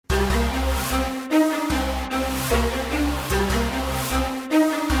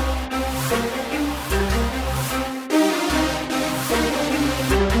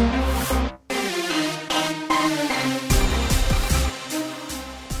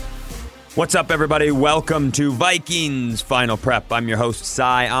What's up, everybody? Welcome to Vikings Final Prep. I'm your host,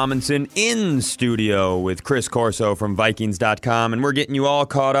 Cy Amundsen, in studio with Chris Corso from Vikings.com, and we're getting you all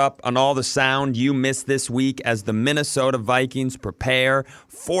caught up on all the sound you missed this week as the Minnesota Vikings prepare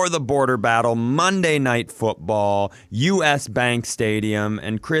for the border battle, Monday Night Football, U.S. Bank Stadium.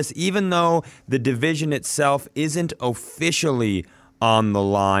 And Chris, even though the division itself isn't officially on the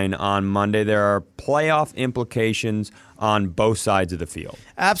line on Monday, there are playoff implications on both sides of the field.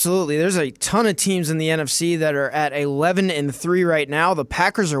 Absolutely. There's a ton of teams in the NFC that are at 11-3 right now. The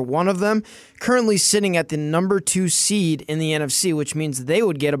Packers are one of them, currently sitting at the number 2 seed in the NFC, which means they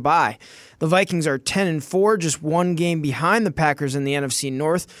would get a bye. The Vikings are 10-4, just one game behind the Packers in the NFC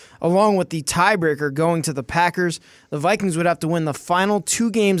North, along with the tiebreaker going to the Packers. The Vikings would have to win the final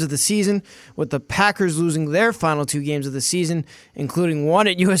 2 games of the season, with the Packers losing their final 2 games of the season, including one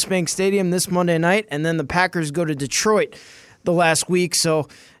at U.S. Bank Stadium this Monday night, and then the Packers go to Detroit the last week. So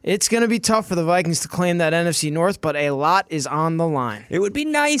it's going to be tough for the Vikings to claim that NFC North, but a lot is on the line. It would be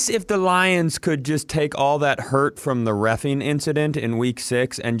nice if the Lions could just take all that hurt from the reffing incident in Week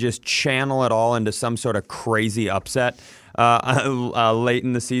 6 and just channel it all into some sort of crazy upset late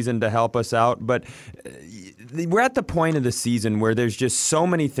in the season to help us out. But we're at the point of the season where there's just so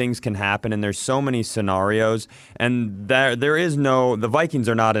many things can happen and there's so many scenarios, and there is no, the Vikings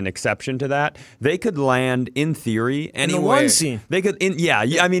are not an exception to that. They could land, in theory, anywhere. In the 1 seed. They could,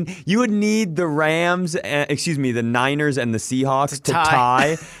 I mean, you would need the the Niners and the Seahawks to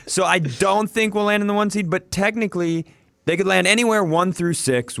tie. So I don't think we'll land in the 1 seed, but technically they could land anywhere 1 through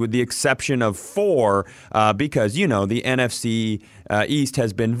 6 with the exception of 4 because, the NFC East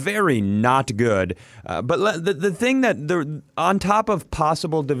has been very not good. But the thing that, on top of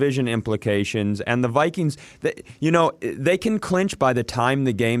possible division implications, and the Vikings, they can clinch by the time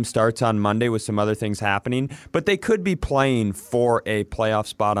the game starts on Monday with some other things happening, but they could be playing for a playoff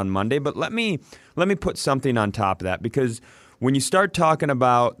spot on Monday. But let me put something on top of that, because when you start talking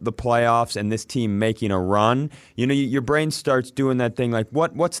about the playoffs and this team making a run, your brain starts doing that thing like,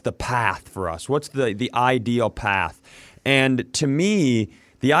 what's the path for us? What's the ideal path? And to me,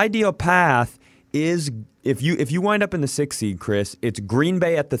 the ideal path is if you wind up in the 6th seed, Chris, it's Green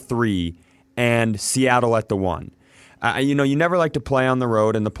Bay at the 3 and Seattle at the 1. You never like to play on the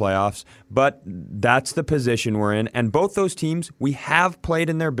road in the playoffs, but that's the position we're in. And both those teams, we have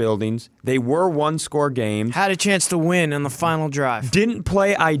played in their buildings. They were 1-score games. Had a chance to win on the final drive. Didn't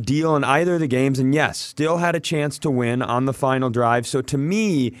play ideal in either of the games, and yes, still had a chance to win on the final drive. So to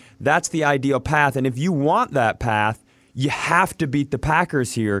me, that's the ideal path. And if you want that path, you have to beat the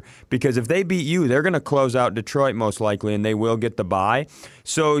Packers here, because if they beat you, they're going to close out Detroit most likely, and they will get the bye.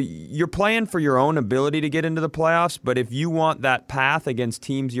 So you're playing for your own ability to get into the playoffs, but if you want that path against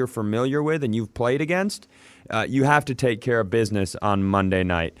teams you're familiar with and you've played against, you have to take care of business on Monday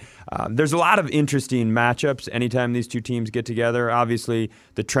night. There's a lot of interesting matchups anytime these two teams get together. Obviously,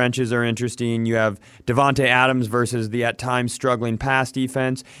 the trenches are interesting. You have Devontae Adams versus the at times struggling pass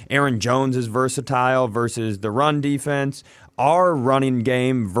defense. Aaron Jones is versatile versus the run defense. Our running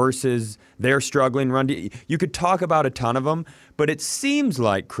game versus their struggling run. You could talk about a ton of them, but it seems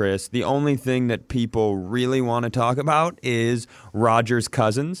like, Chris, the only thing that people really want to talk about is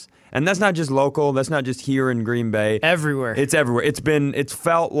Rodgers-Cousins. And that's not just local. That's not just here in Green Bay. Everywhere. It's everywhere. It's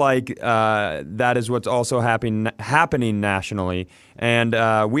felt like that is what's also happening nationally. And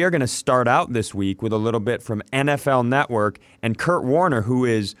we are going to start out this week with a little bit from NFL Network and Kurt Warner, who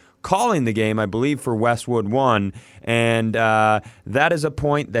is calling the game, I believe, for Westwood One. And that is a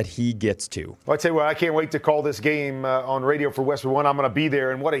point that he gets to. Well, I tell you what, I can't wait to call this game on radio for Westwood One. I'm going to be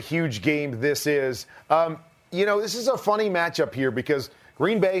there, and what a huge game this is. This is a funny matchup here because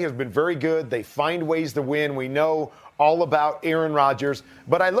Green Bay has been very good. They find ways to win. We know all about Aaron Rodgers.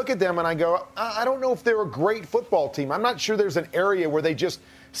 But I look at them and I go, I don't know if they're a great football team. I'm not sure there's an area where they just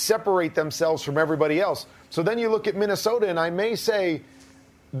separate themselves from everybody else. So then you look at Minnesota, and I may say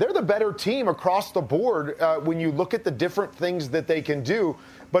they're the better team across the board when you look at the different things that they can do.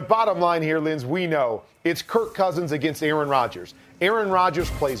 But bottom line here, Linz, we know it's Kirk Cousins against Aaron Rodgers. Aaron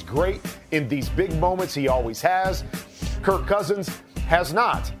Rodgers plays great in these big moments. He always has. Kirk Cousins has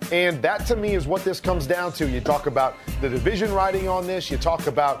not. And that, to me, is what this comes down to. You talk about the division riding on this. You talk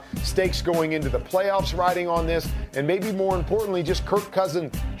about stakes going into the playoffs riding on this. And maybe more importantly, just Kirk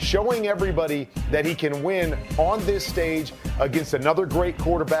Cousins showing everybody that he can win on this stage against another great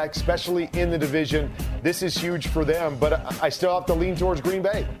quarterback, especially in the division. This is huge for them, but I still have to lean towards Green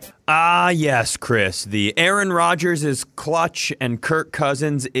Bay. Yes, Chris. The Aaron Rodgers is clutch and Kirk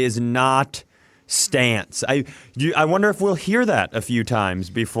Cousins is not stance. I wonder if we'll hear that a few times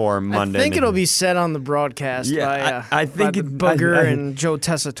before Monday. I think it'll be said on the broadcast by Booger and Joe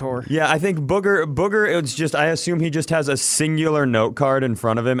Tessitore. Yeah, I think Booger. It's just, I assume he just has a singular note card in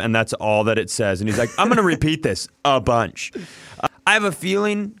front of him, and that's all that it says. And he's like, I'm going to repeat this a bunch. I have a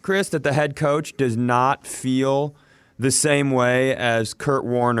feeling, Chris, that the head coach does not feel the same way as Kurt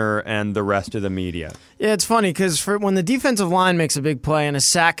Warner and the rest of the media. Yeah, it's funny because when the defensive line makes a big play and a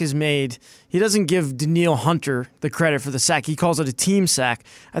sack is made, he doesn't give Danielle Hunter the credit for the sack. He calls it a team sack.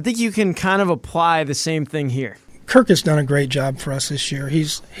 I think you can kind of apply the same thing here. Kirk has done a great job for us this year.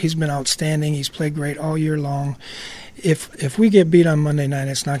 He's been outstanding. He's played great all year long. If we get beat on Monday night,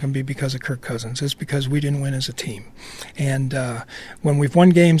 it's not going to be because of Kirk Cousins. It's because we didn't win as a team. And when we've won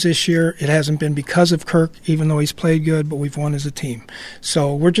games this year, it hasn't been because of Kirk, even though he's played good, but we've won as a team.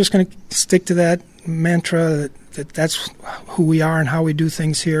 So we're just going to stick to that mantra that's who we are and how we do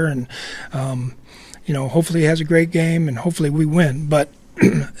things here. And, hopefully he has a great game and hopefully we win. But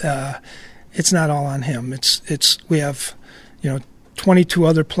it's not all on him. We have 22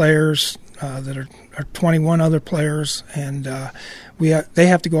 other players that are 21 other players, and they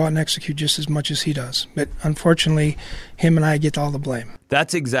have to go out and execute just as much as he does. But unfortunately, him and I get all the blame.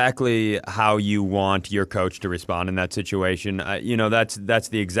 That's exactly how you want your coach to respond in that situation. That's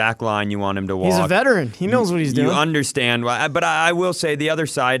the exact line you want him to walk. He's a veteran. He knows what he's doing. You understand. But I will say the other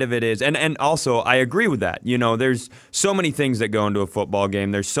side of it is, and also I agree with that. There's so many things that go into a football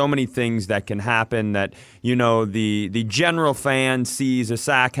game. There's so many things that can happen that, the general fan sees a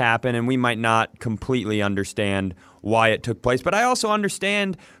sack happen, and we might not completely understand why it took place. But I also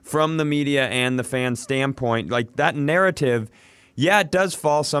understand from the media and the fan standpoint, like that narrative, yeah, it does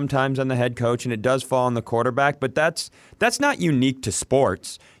fall sometimes on the head coach and it does fall on the quarterback, but that's not unique to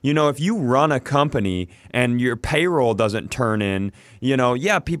sports. If you run a company and your payroll doesn't turn in,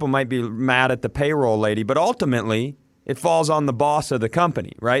 people might be mad at the payroll lady, but ultimately it falls on the boss of the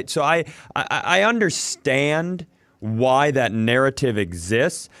company, right? So I understand why that narrative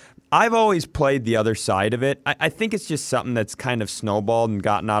exists. I've always played the other side of it. I think it's just something that's kind of snowballed and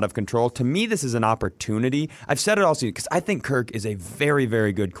gotten out of control. To me, this is an opportunity. I've said it also because I think Kirk is a very,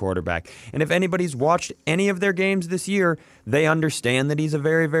 very good quarterback. And if anybody's watched any of their games this year, they understand that he's a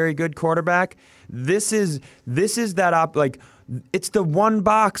very, very good quarterback. This is that it's the one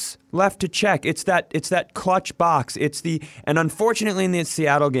box left to check. It's that clutch box. And unfortunately in the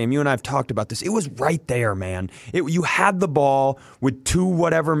Seattle game, you and I have talked about this. It was right there, man. You had the ball with 2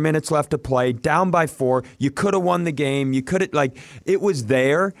 whatever minutes left to play, down by 4. You could have won the game. You could have it was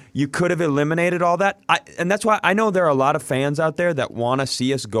there. You could have eliminated all that. And that's why I know there are a lot of fans out there that want to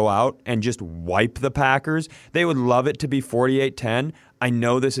see us go out and just wipe the Packers. They would love it to be 48-10. I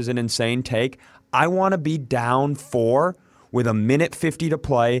know this is an insane take. I want to be down 4 with 1:50 to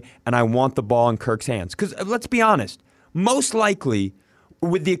play, and I want the ball in Kirk's hands. Because let's be honest, most likely,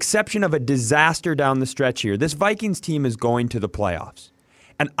 with the exception of a disaster down the stretch here, this Vikings team is going to the playoffs.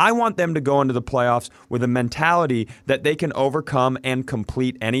 And I want them to go into the playoffs with a mentality that they can overcome and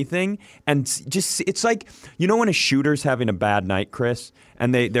complete anything. And just, it's like, when a shooter's having a bad night, Chris,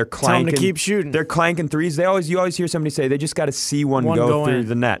 and they're clanking. Tell them to keep shooting. They're clanking threes. You always hear somebody say they just got to see one go through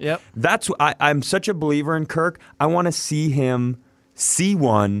the net. Yep. That's I'm such a believer in Kirk. I want to see him see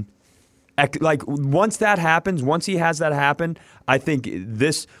one. Like once that happens, once he has that happen, I think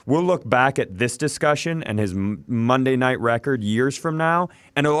we'll look back at this discussion and his Monday night record years from now,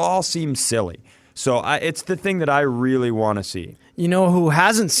 and it'll all seem silly. So it's the thing that I really want to see. You know who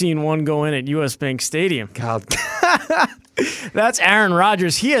hasn't seen one go in at US Bank Stadium? God. That's Aaron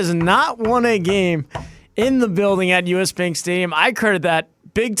Rodgers. He has not won a game in the building at US Bank Stadium. I credit that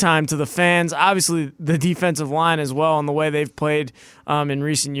big time to the fans, obviously the defensive line as well, and the way they've played in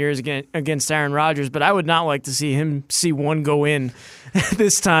recent years against Aaron Rodgers. But I would not like to see him see one go in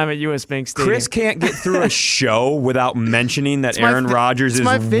this time at US Bank Stadium. Chris can't get through a show without mentioning that Aaron Rodgers is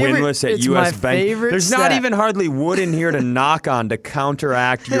winless at US Bank. There's not even hardly wood in here to knock on to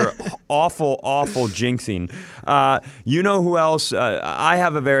counteract your awful, awful jinxing. You know who else? I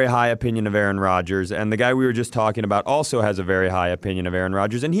have a very high opinion of Aaron Rodgers, and the guy we were just talking about also has a very high opinion of Aaron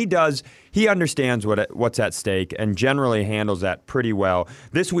Rodgers, and he understands what's at stake and generally handles that pretty well.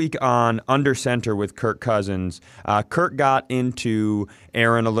 This week on Under Center with Kirk Cousins, Kirk got into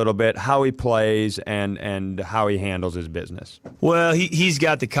Aaron a little bit, how he plays and how he handles his business. Well, he's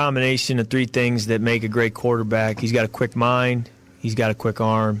got the combination of 3 things that make a great quarterback. He's got a quick mind, he's got a quick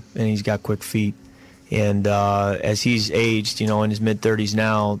arm, and he's got quick feet. And as he's aged, in his mid-30s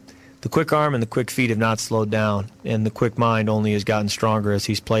now, the quick arm and the quick feet have not slowed down, and the quick mind only has gotten stronger as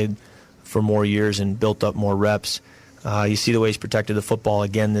he's played for more years and built up more reps. You see the way he's protected the football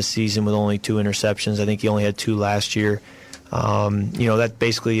again this season with only 2 interceptions. I think he only had 2 last year. That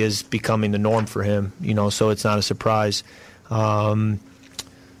basically is becoming the norm for him, so it's not a surprise.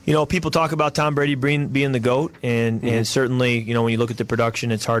 People talk about Tom Brady being the GOAT, and certainly, when you look at the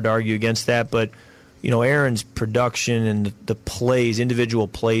production, it's hard to argue against that. But, Aaron's production and the plays, individual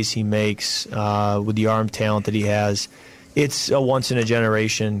plays he makes with the arm talent that he has, it's a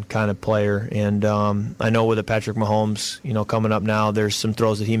once-in-a-generation kind of player. And I know with the Patrick Mahomes, coming up now, there's some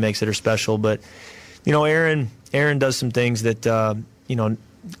throws that he makes that are special. But, Aaron does some things that,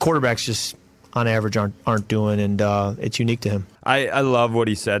 quarterbacks just on average aren't doing, and it's unique to him. I love what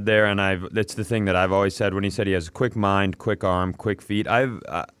he said there, and that's the thing that I've always said when he said he has a quick mind, quick arm, quick feet.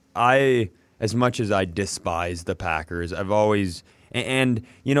 I as much as I despise the Packers, I've always and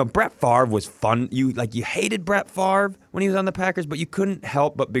Brett Favre was fun. You hated Brett Favre when he was on the Packers, but you couldn't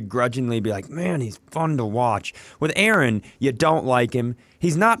help but begrudgingly be like, man, he's fun to watch. With Aaron, you don't like him.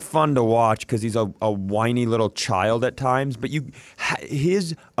 He's not fun to watch because he's a whiny little child at times, but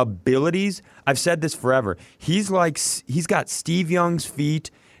his abilities, I've said this forever, he's got Steve Young's feet,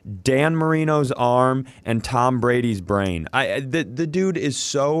 Dan Marino's arm, and Tom Brady's brain. The dude is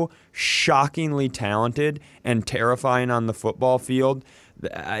so shockingly talented and terrifying on the football field.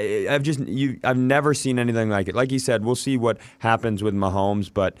 I've never seen anything like it. Like you said, we'll see what happens with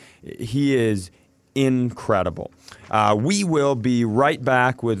Mahomes, but he is incredible. We will be right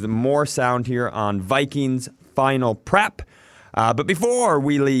back with more sound here on Vikings Final Prep. But before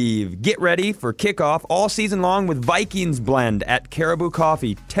we leave, get ready for kickoff all season long with Vikings Blend at Caribou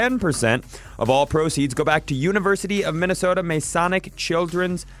Coffee. 10% of all proceeds go back to University of Minnesota Masonic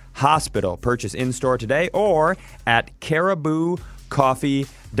Children's Hospital. Purchase in-store today or at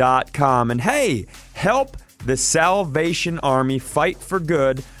cariboucoffee.com. And hey, help the Salvation Army fight for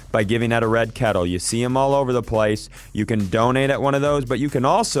good by giving at a Red Kettle. You see them all over the place. You can donate at one of those, but you can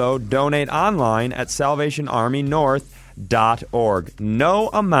also donate online at salvationarmynorth.org. No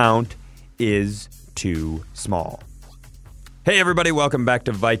amount is too small. Hey everybody, welcome back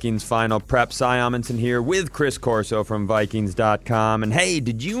to Vikings Final Prep. Cy Amundsen here with Chris Corso from Vikings.com. And hey,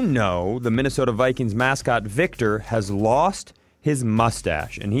 did you know the Minnesota Vikings mascot Victor has lost his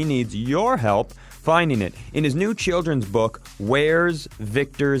mustache? And he needs your help finding it in his new children's book, Where's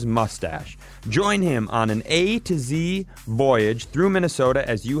Victor's Mustache? Join him on an A to Z voyage through Minnesota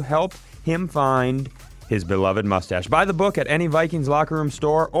as you help him find his beloved mustache. Buy the book at any Vikings locker room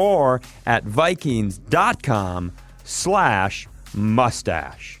store or at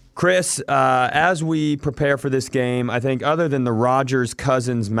Vikings.com/mustache. Chris, as we prepare for this game, I think other than the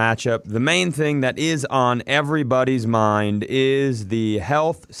Rodgers-Cousins matchup, the main thing that is on everybody's mind is the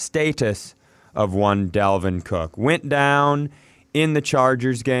health status of one Dalvin Cook. Went down in the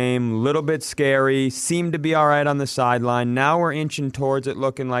Chargers game, little bit scary, seemed to be all right on the sideline. Now we're inching towards it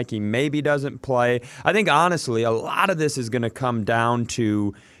looking like he maybe doesn't play. I think, honestly, a lot of this is going to come down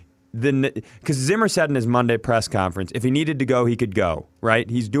to because Zimmer said in his Monday press conference, if he needed to go, he could go, right?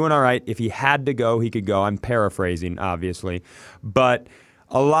 He's doing all right. If he had to go, he could go. I'm paraphrasing, obviously. But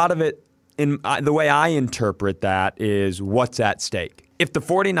a lot of it, the way I interpret that, is what's at stake. If the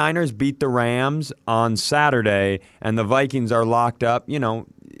 49ers beat the Rams on Saturday and the Vikings are locked up,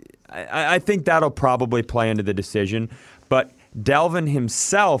 I think that'll probably play into the decision. But Dalvin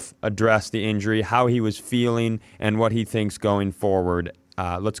himself addressed the injury, how he was feeling, and what he thinks going forward.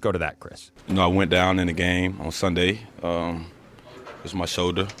 Let's go to that, Chris. I went down in the game on Sunday. It's my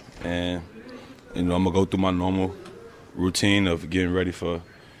shoulder. And, I'm going to go through my normal routine of getting ready for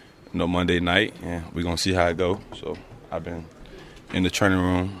Monday night. And we're going to see how it goes. So I've been in the training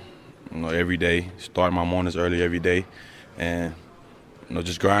room, every day, starting my mornings early every day, and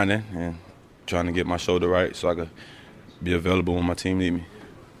just grinding and trying to get my shoulder right so I could be available when my team need me.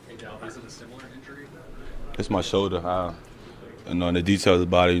 Hey, Dalvin, is it a similar injury? It's my shoulder. And the details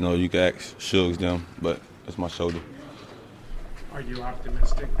about it, you can ask Shugs them, but it's my shoulder. Are you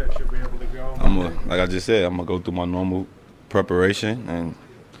optimistic that you'll be able to go? Like I just said, I'm gonna go through my normal preparation, and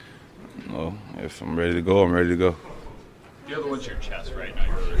if I'm ready to go, I'm ready to go. The other one's your chest, right? Not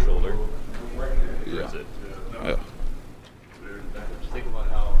your other shoulder. Yeah. Is it? Yeah. Just think about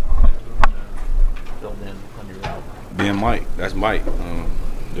how filled in on your route. Being Mike, that's Mike.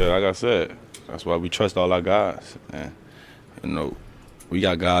 Like I said, that's why we trust all our guys. And we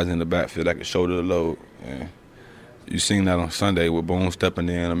got guys in the backfield that can shoulder the load. And you seen that on Sunday with Boone stepping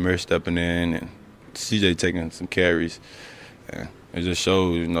in, Amir stepping in, and CJ taking some carries. And it just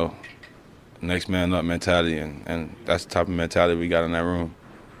shows, next man up mentality, and that's the type of mentality we got in that room.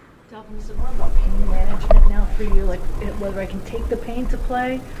 Dalvin, is it more about pain management now for you, whether I can take the pain to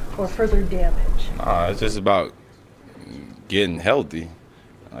play or further damage? It's just about getting healthy,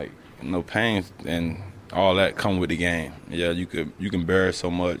 like no pain and all that come with the game. Yeah, you can bear so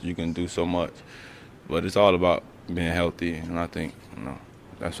much, you can do so much, but it's all about being healthy, and I think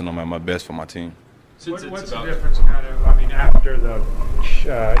that's when I'm at my best for my team. What's the difference, kind of? I mean, after the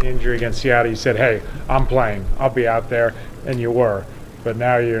injury against Seattle, you said, "Hey, I'm playing. I'll be out there," and you were. But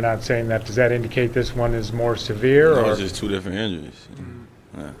now you're not saying that. Does that indicate this one is more severe? No, or it's just two different injuries.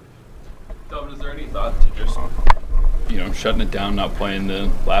 Yeah. Delvin, is there any thought to just shutting it down, not playing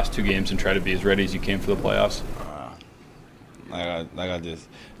the last 2 games, and try to be as ready as you can for the playoffs? I'm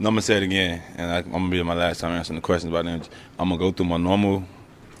gonna say it again, and I'm gonna be my last time answering the questions about them. I'm gonna go through my normal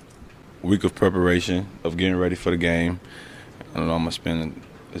week of preparation of getting ready for the game. I'm gonna spend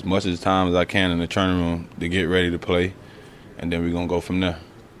as much of the time as I can in the training room to get ready to play, and then we're gonna go from there.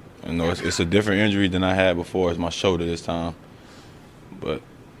 It's a different injury than I had before. It's my shoulder this time, but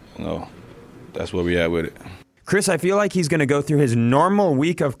that's where we at with it. Chris, I feel like he's going to go through his normal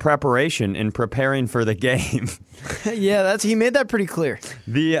week of preparation in preparing for the game. Yeah, he made that pretty clear.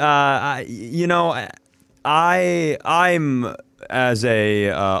 I'm as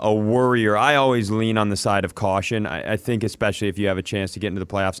a worrier, I always lean on the side of caution. I think especially if you have a chance to get into the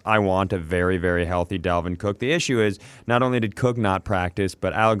playoffs, I want a very, very healthy Dalvin Cook. The issue is not only did Cook not practice,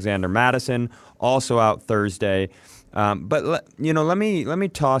 but Alexander Mattison also out Thursday. But let me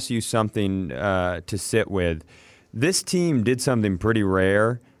toss you something to sit with. This team did something pretty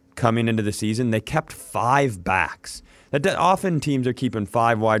rare coming into the season. They kept 5 backs. Often teams are keeping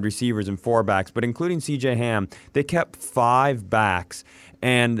 5 wide receivers and 4 backs, but including C.J. Ham, they kept 5 backs.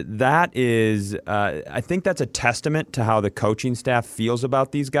 And that is, I think that's a testament to how the coaching staff feels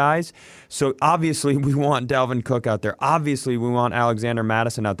about these guys. So obviously we want Dalvin Cook out there. Obviously we want Alexander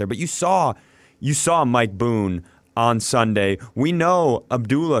Mattison out there. But you saw Mike Boone on Sunday. We know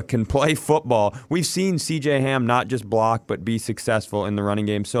Abdullah can play football. We've seen C.J. Ham not just block, but be successful in the running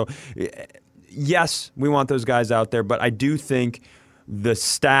game. So yes, we want those guys out there, but I do think the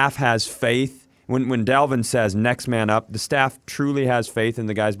staff has faith. When Dalvin says next man up, the staff truly has faith in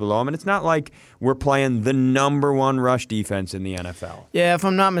the guys below him. And it's not like we're playing the number 1 rush defense in the NFL. Yeah, if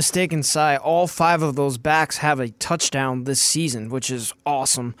I'm not mistaken, Cy, all 5 of those backs have a touchdown this season, which is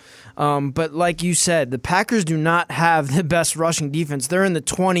awesome. But like you said, the Packers do not have the best rushing defense. They're in the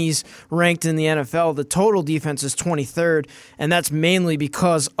 20s ranked in the NFL. The total defense is 23rd, and that's mainly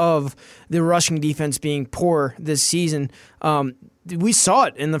because of the rushing defense being poor this season. We saw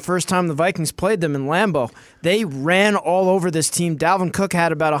it in the first time the Vikings played them in Lambeau. They ran all over this team. Dalvin Cook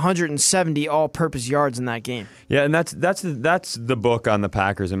had about 170 all-purpose yards in that game. Yeah, and that's the book on the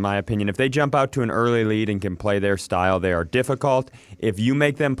Packers, in my opinion. If they jump out to an early lead and can play their style, they are difficult. If you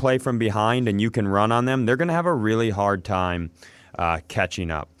make them play from behind and you can run on them, they're going to have a really hard time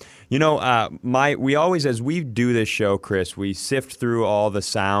catching up. We always, as we do this show, Chris, we sift through all the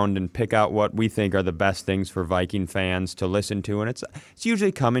sound and pick out what we think are the best things for Viking fans to listen to, and it's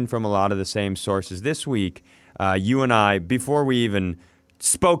usually coming from a lot of the same sources. This week, you and I, before we even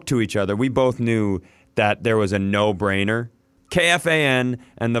spoke to each other, we both knew that there was a no-brainer. KFAN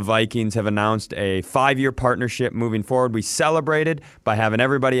and the Vikings have announced a 5-year partnership moving forward. We celebrated by having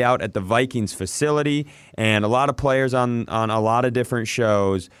everybody out at the Vikings facility and a lot of players on a lot of different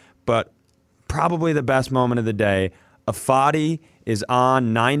shows. But probably the best moment of the day, Afadi is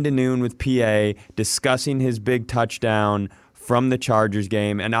on 9 to noon with PA discussing his big touchdown from the Chargers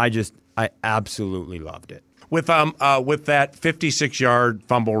game, and I absolutely loved it. With that 56-yard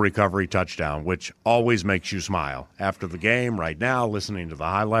fumble recovery touchdown, which always makes you smile after the game, right now, listening to the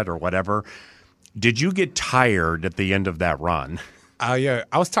highlight or whatever, did you get tired at the end of that run? Yeah,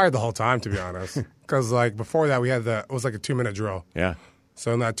 I was tired the whole time, to be honest, because before that it was like a 2-minute drill. Yeah.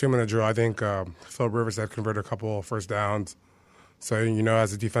 So in that 2-minute drill, I think Philip Rivers had converted a couple of first downs. So,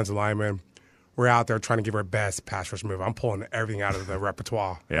 as a defensive lineman, we're out there trying to give our best pass rush move. I'm pulling everything out of the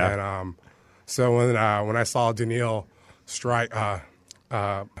repertoire. Yeah. And so when I saw Daniil strike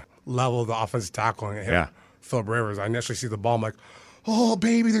level the offensive tackle and hit Philip Rivers, I initially see the ball. I'm like, oh,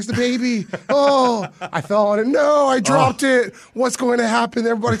 baby, there's the baby. Oh, I fell on it. No, I dropped it. What's going to happen?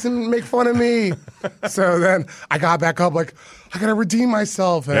 Everybody's going to make fun of me. So then I got back up like, I got to redeem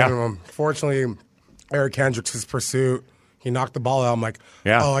myself. And fortunately, Eric Kendricks, his pursuit, he knocked the ball out. I'm like,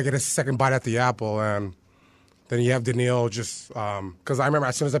 oh, I get a second bite at the apple. And then you have Daniil just because I remember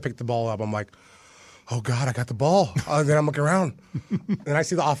as soon as I picked the ball up, I'm like, oh, God, I got the ball. Then I'm looking around, and I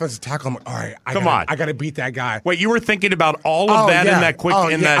see the offensive tackle. I'm like, all right, I got to beat that guy. Wait, you were thinking about all of that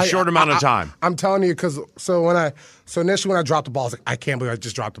in that short amount of time? I'm telling you, because initially when I dropped the ball, I was like, I can't believe I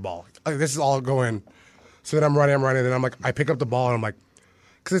just dropped the ball. Like, this is all going. So then I'm running, and then I'm like, I pick up the ball, and I'm like,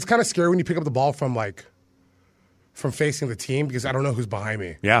 because it's kind of scary when you pick up the ball from from facing the team because I don't know who's behind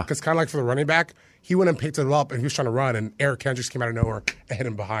me. Yeah. Because kind of like for the running back, he went and picked it up and he was trying to run, and Eric Kendricks came out of nowhere and hit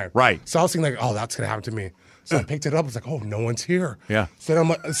him behind. Right. So I was thinking like, oh, that's gonna happen to me. So I picked it up. I was like, oh, no one's here. Yeah. So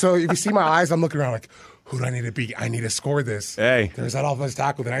then so if you see my eyes, I'm looking around like, who do I need to be? I need to score this. Hey. There's that offensive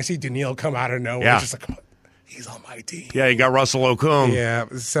tackle. Then I see Daniil come out of nowhere. Yeah. Just like, oh, he's on my team. Yeah, you got Russell Okung. Yeah.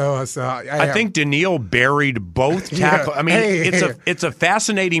 So I think Daniil buried both tackles. Yeah. I mean, Hey. it's a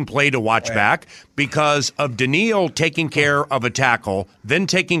fascinating play to watch back because of Daniil taking care of a tackle, then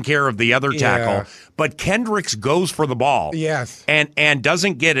taking care of the other tackle. But Kendricks goes for the ball. Yes. And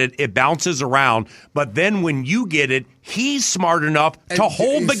doesn't get it. It bounces around. But then when you get it, he's smart enough to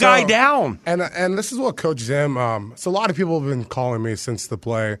hold the guy down. And this is what Coach Zim, so a lot of people have been calling me since the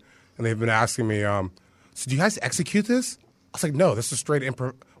play, and they've been asking me, so do you guys execute this? I was like, no, this is straight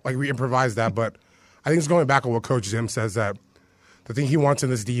we improvised that. But I think it's going back on what Coach Zim says, that the thing he wants in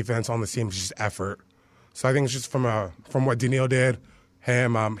this defense on the team is just effort. So I think it's just from what Daniil did,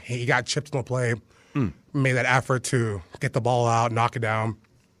 him, he got chipped in the play, made that effort to get the ball out, knock it down.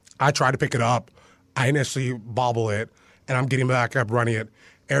 I try to pick it up. I initially bobble it, and I'm getting back up, running it.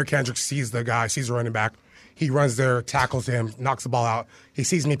 Eric Kendricks sees the guy, sees the running back. He runs there, tackles him, knocks the ball out. He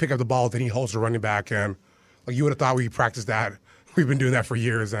sees me pick up the ball, then he holds the running back. And like you would have thought we practiced that. We've been doing that for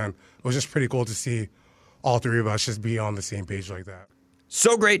years, and it was just pretty cool to see all three of us just be on the same page like that.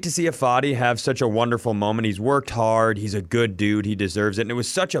 So great to see Ifeadi have such a wonderful moment. He's worked hard. He's a good dude. He deserves it. And it was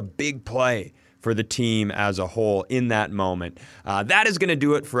such a big play for the team as a whole in that moment. That is going to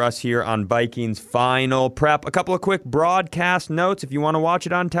do it for us here on Vikings Final Prep. A couple of quick broadcast notes if you want to watch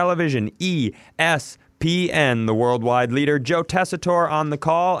it on television. ESPN, the worldwide leader, Joe Tessitore on the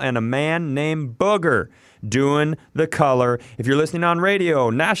call, and a man named Booger doing the color. If you're listening on radio,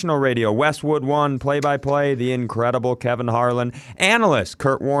 national radio, Westwood One, play-by-play, the incredible Kevin Harlan. Analyst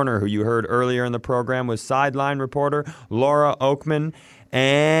Kurt Warner, who you heard earlier in the program, was sideline reporter Laura Oakman.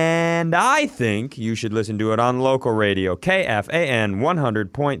 And I think you should listen to it on local radio, KFAN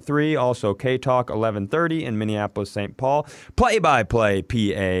 100.3, also K-Talk 1130 in Minneapolis, St. Paul. Play-by-play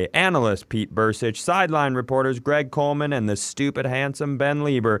PA, analyst Pete Bursich, sideline reporters Greg Coleman and the stupid, handsome Ben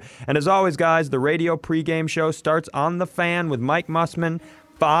Lieber. And as always, guys, the radio pregame show starts on The Fan with Mike Mussman,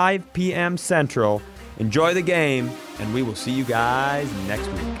 5 p.m. Central. Enjoy the game, and we will see you guys next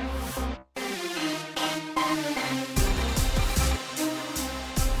week.